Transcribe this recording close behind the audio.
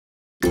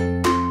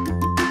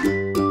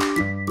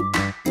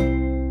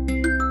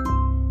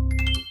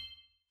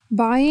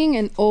Buying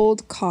an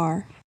old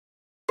car.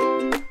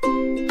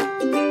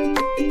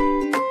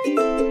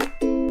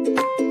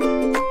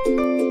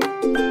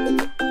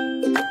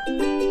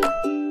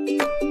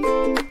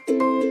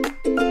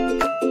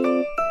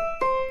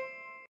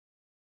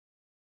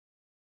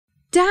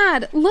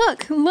 Dad,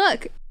 look!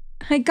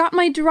 I got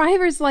my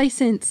driver's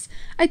license.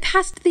 I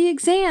passed the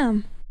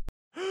exam.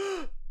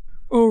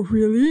 Oh,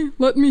 really?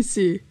 Let me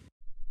see.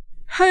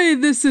 Hey,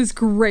 this is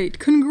great.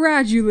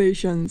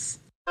 Congratulations.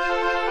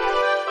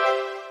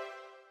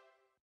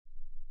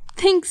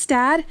 Thanks,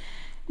 Dad.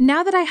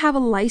 Now that I have a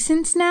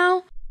license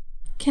now,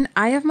 can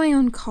I have my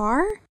own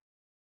car?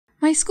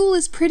 My school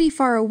is pretty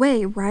far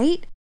away,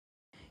 right?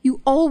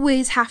 You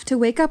always have to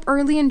wake up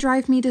early and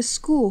drive me to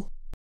school.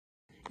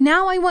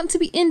 Now I want to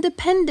be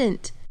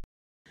independent.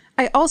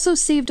 I also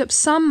saved up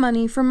some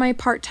money from my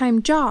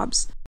part-time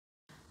jobs,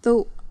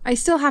 though I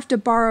still have to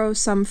borrow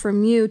some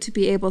from you to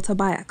be able to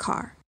buy a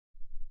car.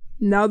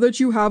 Now that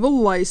you have a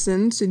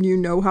license and you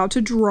know how to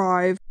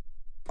drive,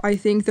 I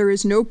think there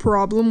is no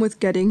problem with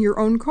getting your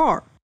own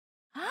car.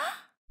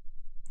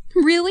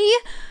 Really?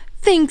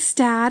 Thanks,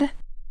 Dad.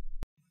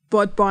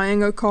 But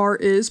buying a car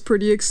is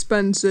pretty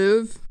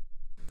expensive.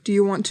 Do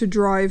you want to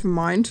drive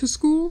mine to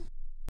school?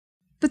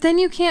 But then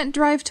you can't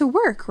drive to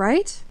work,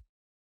 right?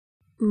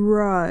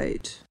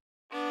 Right.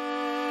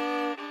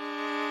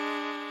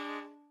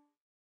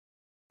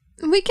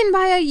 We can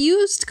buy a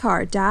used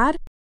car, Dad.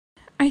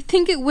 I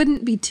think it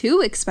wouldn't be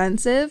too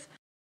expensive.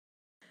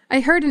 I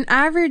heard an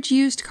average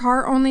used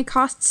car only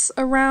costs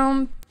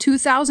around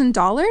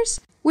 $2,000,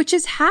 which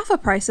is half a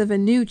price of a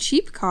new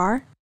cheap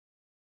car.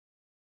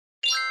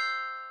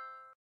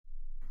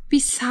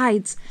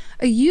 Besides,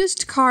 a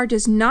used car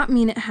does not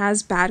mean it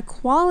has bad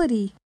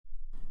quality.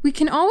 We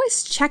can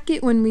always check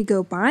it when we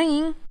go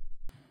buying.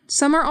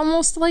 Some are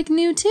almost like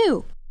new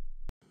too.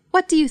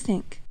 What do you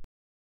think?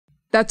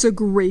 That's a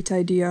great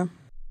idea.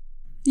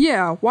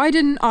 Yeah, why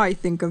didn't I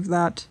think of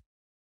that?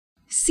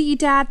 See,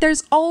 Dad,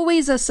 there's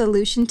always a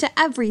solution to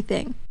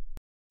everything.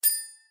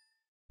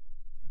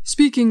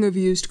 Speaking of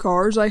used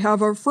cars, I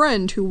have a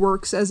friend who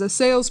works as a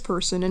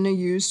salesperson in a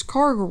used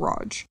car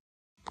garage.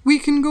 We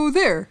can go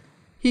there.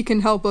 He can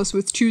help us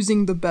with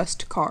choosing the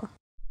best car.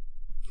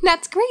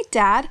 That's great,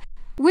 Dad.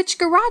 Which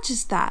garage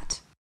is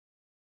that?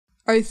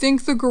 I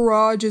think the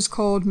garage is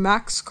called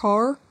Max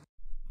Car.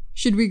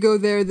 Should we go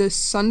there this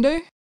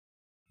Sunday?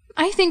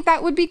 I think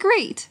that would be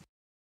great.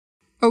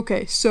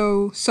 Okay,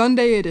 so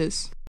Sunday it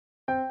is.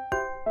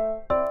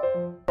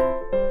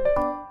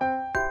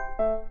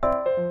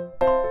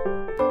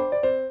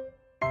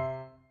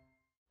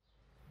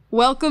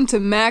 Welcome to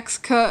Max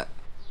Cut.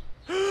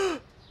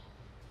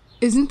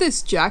 Isn't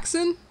this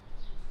Jackson?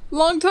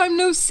 Long time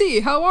no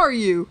see, how are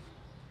you?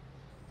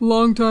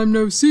 Long time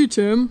no see,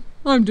 Tim.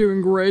 I'm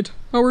doing great.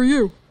 How are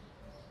you?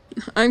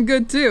 I'm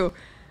good too.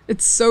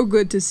 It's so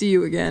good to see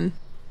you again.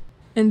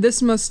 And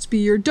this must be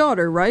your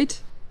daughter,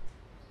 right?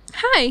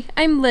 Hi,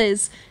 I'm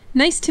Liz.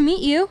 Nice to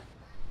meet you.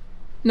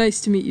 Nice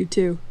to meet you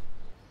too.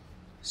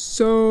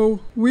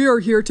 So, we are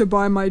here to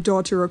buy my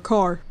daughter a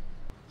car.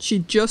 She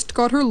just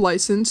got her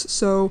license,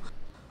 so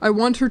I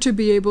want her to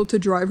be able to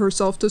drive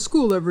herself to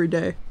school every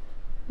day.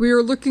 We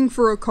are looking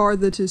for a car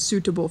that is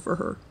suitable for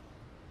her.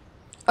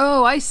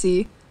 Oh, I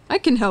see. I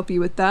can help you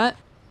with that.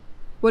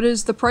 What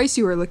is the price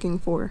you are looking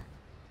for?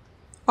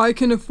 I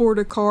can afford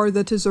a car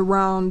that is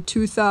around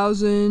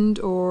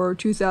 $2,000 or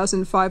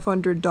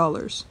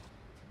 $2,500.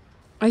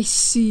 I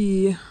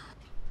see.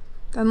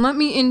 Then let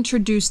me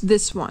introduce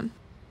this one.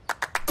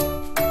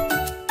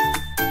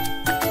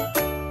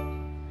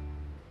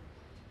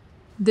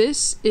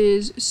 This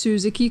is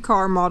Suzuki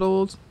car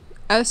model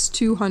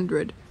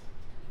S200.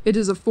 It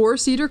is a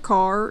 4-seater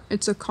car.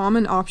 It's a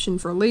common option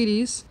for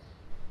ladies.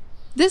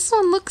 This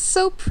one looks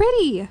so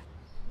pretty.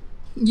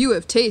 You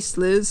have taste,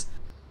 Liz.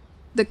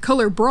 The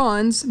color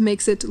bronze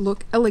makes it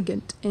look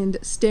elegant and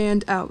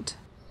stand out.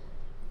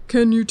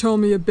 Can you tell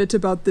me a bit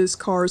about this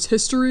car's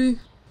history?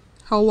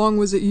 How long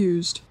was it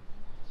used?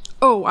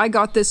 Oh, I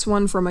got this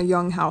one from a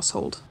young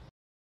household.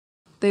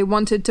 They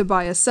wanted to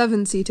buy a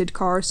 7-seated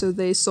car, so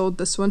they sold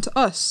this one to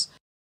us.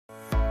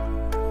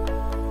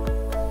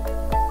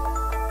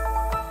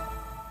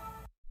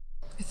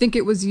 I think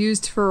it was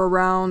used for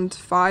around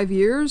 5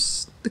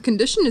 years. The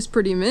condition is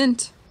pretty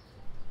mint.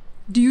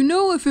 Do you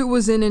know if it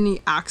was in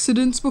any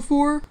accidents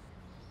before?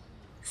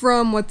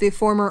 From what the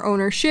former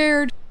owner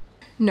shared,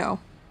 no.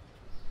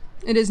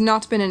 It has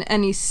not been in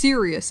any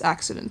serious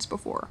accidents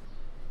before.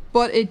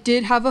 But it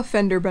did have a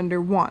fender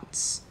bender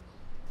once.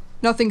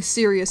 Nothing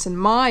serious in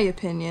my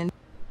opinion,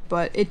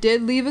 but it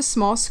did leave a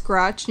small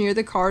scratch near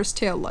the car's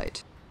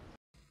taillight.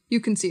 You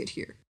can see it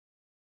here.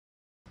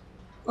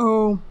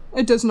 Oh,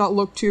 it does not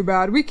look too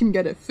bad. We can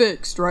get it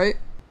fixed, right?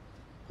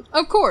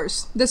 Of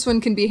course, this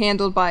one can be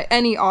handled by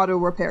any auto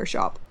repair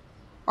shop.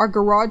 Our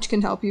garage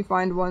can help you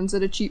find ones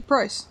at a cheap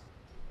price.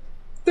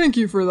 Thank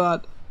you for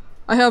that.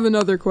 I have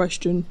another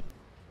question.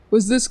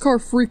 Was this car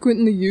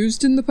frequently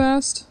used in the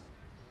past?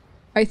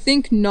 I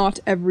think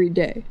not every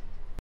day.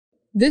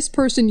 This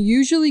person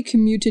usually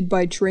commuted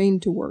by train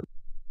to work,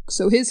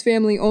 so his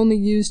family only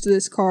used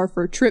this car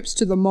for trips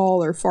to the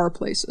mall or far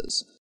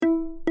places.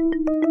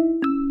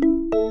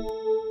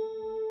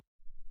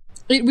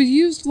 It was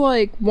used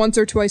like once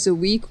or twice a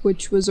week,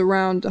 which was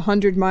around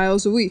 100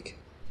 miles a week.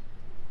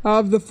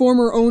 Have the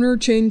former owner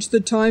changed the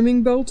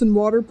timing belt and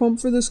water pump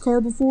for this car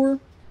before?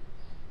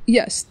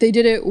 Yes, they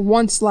did it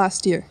once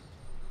last year.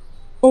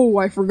 Oh,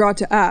 I forgot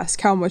to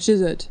ask, how much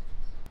is it?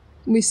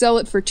 We sell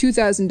it for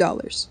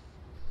 $2,000.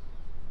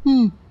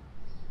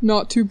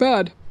 Not too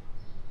bad.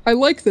 I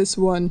like this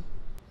one.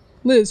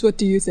 Liz, what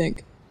do you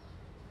think?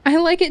 I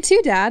like it too,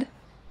 Dad.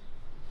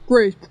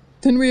 Great,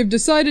 then we have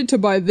decided to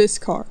buy this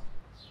car.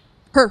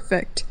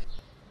 Perfect.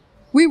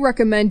 We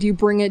recommend you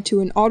bring it to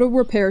an auto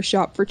repair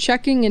shop for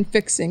checking and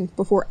fixing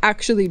before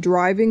actually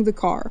driving the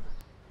car.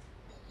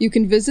 You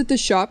can visit the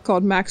shop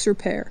called Max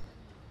Repair.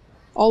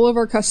 All of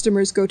our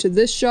customers go to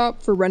this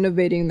shop for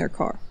renovating their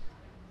car.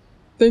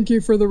 Thank you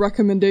for the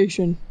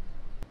recommendation.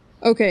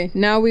 Okay,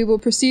 now we will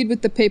proceed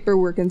with the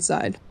paperwork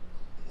inside.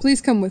 Please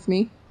come with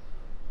me.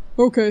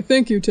 Okay,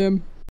 thank you,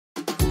 Tim.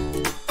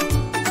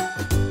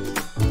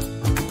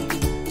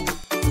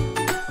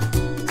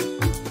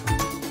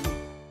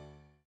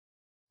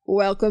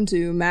 Welcome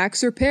to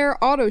Max Repair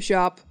Auto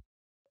Shop.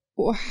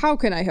 How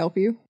can I help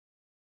you?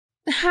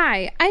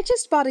 Hi, I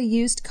just bought a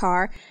used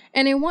car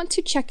and I want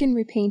to check and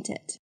repaint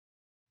it.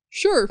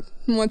 Sure,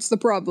 what's the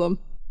problem?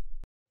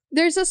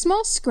 There's a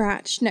small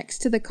scratch next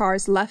to the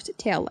car's left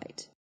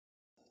taillight.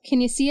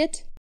 Can you see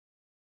it?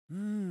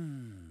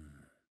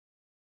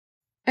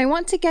 I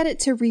want to get it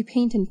to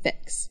repaint and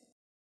fix.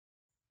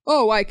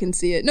 Oh, I can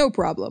see it, no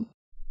problem.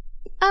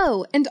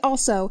 Oh, and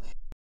also,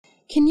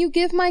 can you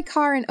give my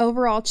car an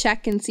overall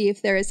check and see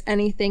if there is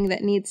anything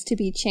that needs to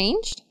be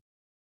changed?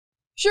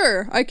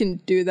 Sure, I can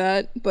do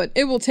that, but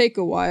it will take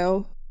a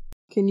while.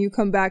 Can you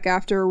come back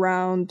after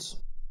around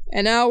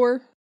an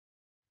hour?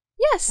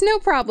 Yes, no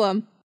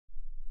problem.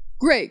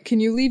 Great, can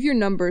you leave your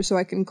number so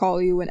I can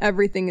call you when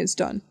everything is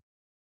done?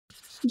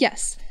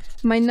 Yes,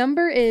 my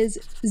number is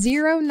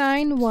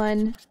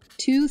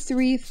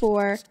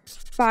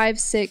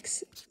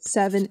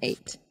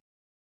 091-234-5678.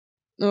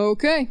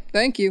 Okay,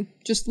 thank you.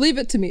 Just leave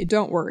it to me,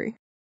 don't worry.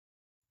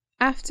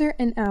 After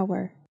an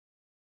hour.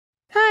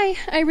 Hi,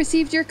 I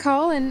received your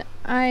call and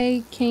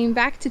I came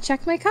back to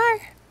check my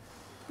car.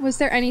 Was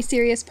there any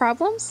serious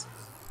problems?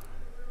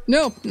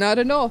 No, not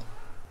at all.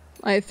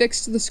 I have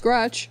fixed the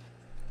scratch.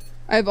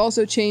 I have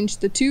also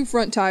changed the 2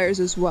 front tires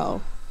as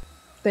well.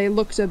 They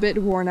looked a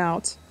bit worn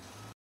out.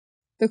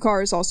 The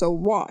car is also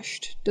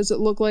washed. Does it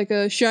look like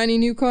a shiny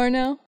new car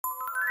now?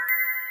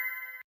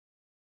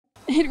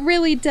 It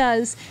really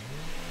does.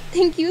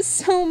 Thank you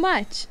so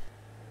much.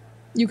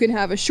 You can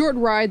have a short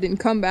ride, then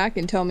come back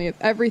and tell me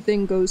if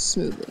everything goes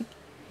smoothly.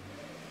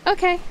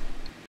 Okay.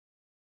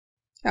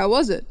 How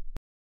was it?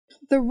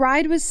 The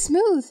ride was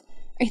smooth.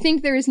 I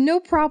think there is no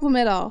problem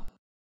at all.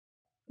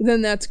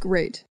 Then that's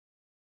great.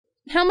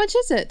 How much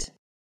is it?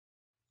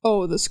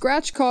 Oh, the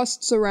scratch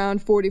costs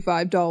around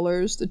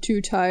 $45. The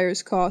 2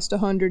 tires cost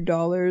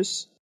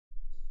 $100.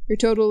 Your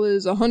total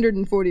is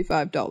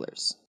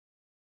 $145.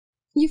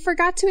 You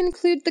forgot to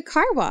include the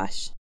car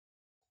wash.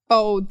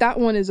 Oh, that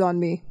one is on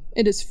me.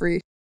 It is free.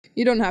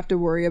 You don't have to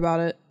worry about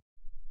it.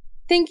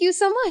 Thank you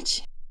so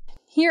much.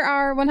 Here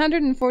are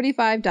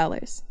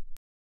 $145.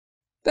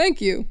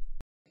 Thank you.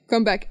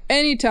 Come back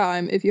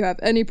anytime if you have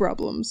any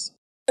problems.